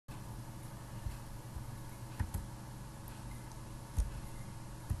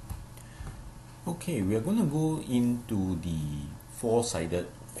Okay, we are going to go into the four-sided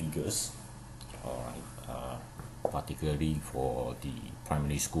figures, alright, particularly for the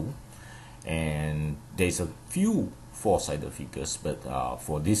primary school. And there's a few four-sided figures, but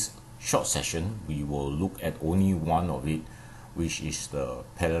for this short session, we will look at only one of it, which is the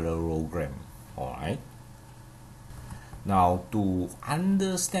parallelogram. Alright. Now, to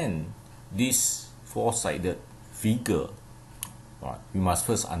understand this four-sided figure, we must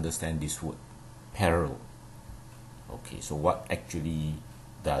first understand this word, parallel. Okay, so what actually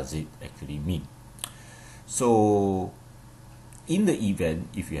does it actually mean? So, in the event,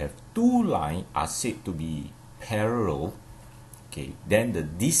 if you have two lines are said to be parallel, okay, then the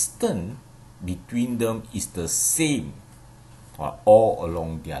distance between them is the same all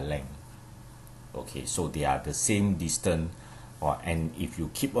along their length. Okay, so they are the same distance, and if you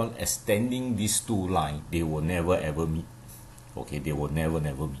keep on extending these two lines, they will never ever meet. Okay, they will never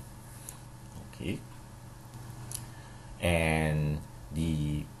meet. Okay, and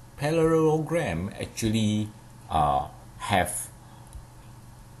the parallelogram actually have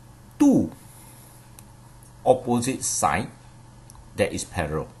two opposite side that is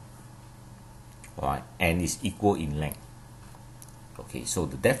parallel, right, and is equal in length. Okay, so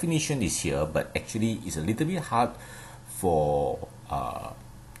the definition is here, but actually it's a little bit hard for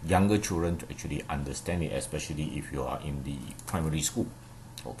younger children to actually understand it, especially if you are in the primary school.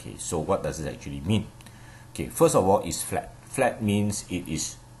 Okay, so what does it actually mean? Okay, first of all, is flat. Flat means it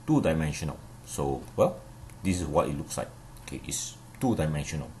is two-dimensional. So, well, this is what it looks like. Okay, it's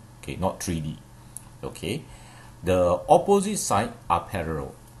two-dimensional. Okay, not 3D. Okay, the opposite side are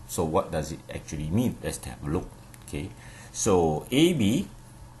parallel. So what does it actually mean? Let's have a look. Okay, so AB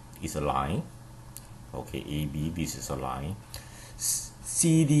is a line. Okay, AB, this is a line.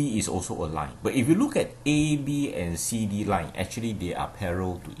 CD is also a line. But if you look at AB and CD line, actually they are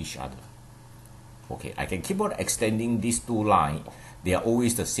parallel to each other. Okay, I can keep on extending these two lines. They are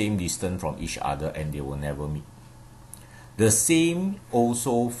always the same distance from each other and they will never meet. The same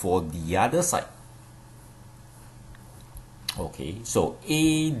also for the other side. Okay, so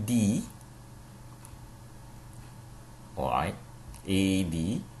AD, alright,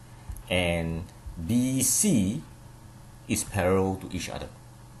 AD and BC is parallel to each other,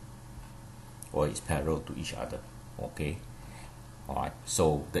 or is parallel to each other. Okay, alright,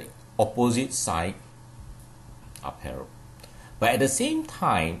 so the opposite side are parallel, but at the same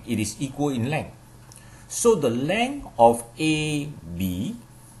time it is equal in length. So the length of AB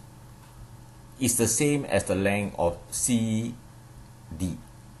is the same as the length of CD,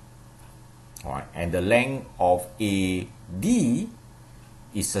 alright, and the length of AD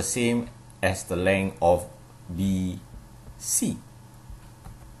is the same as the length of BC.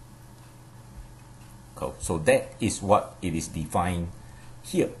 Cool. So that is what it is defined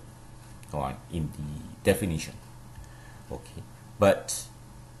here, alright, in the definition. Okay, but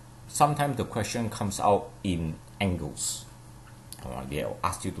sometimes the question comes out in angles. Alright, they'll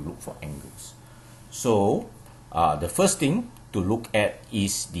ask you to look for angles. So the first thing to look at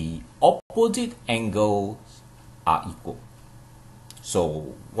is the opposite angles are equal.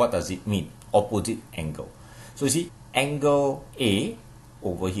 So what does it mean? Opposite angle. So you see, angle A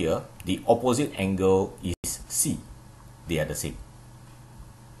over here, the opposite angle is C. They are the same.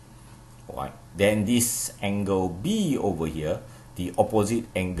 Alright. Then this angle B over here, the opposite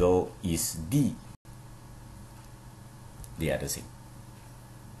angle is D. They are the same.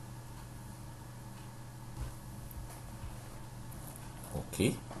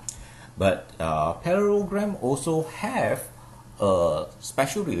 Okay, but parallelogram also have a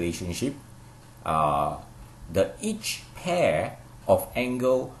special relationship. Each pair of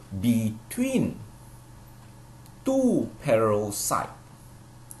angle between two parallel sides,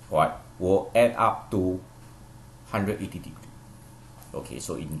 right, will add up to 180 degrees. Okay,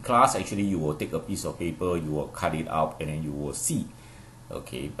 so in class, actually, you will take a piece of paper, you will cut it out, and then you will see.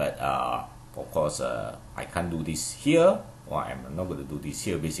 Okay, but of course, I can't do this here, or I'm not going to do this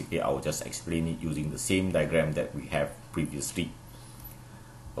here. Basically, I will just explain it using the same diagram that we have previously.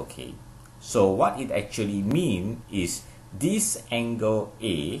 Okay, so what it actually means is this angle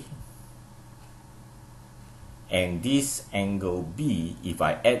A and this angle B, if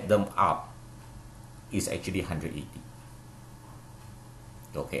I add them up, is actually 180.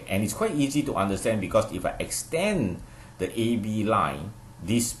 Okay, and it's quite easy to understand because if I extend the AB line,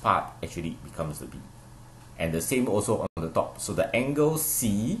 this part actually becomes the B. And the same also on the top. So the angle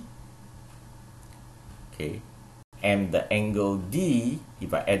C, okay, and the angle D,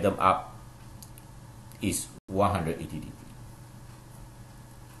 if I add them up, is 180 degrees.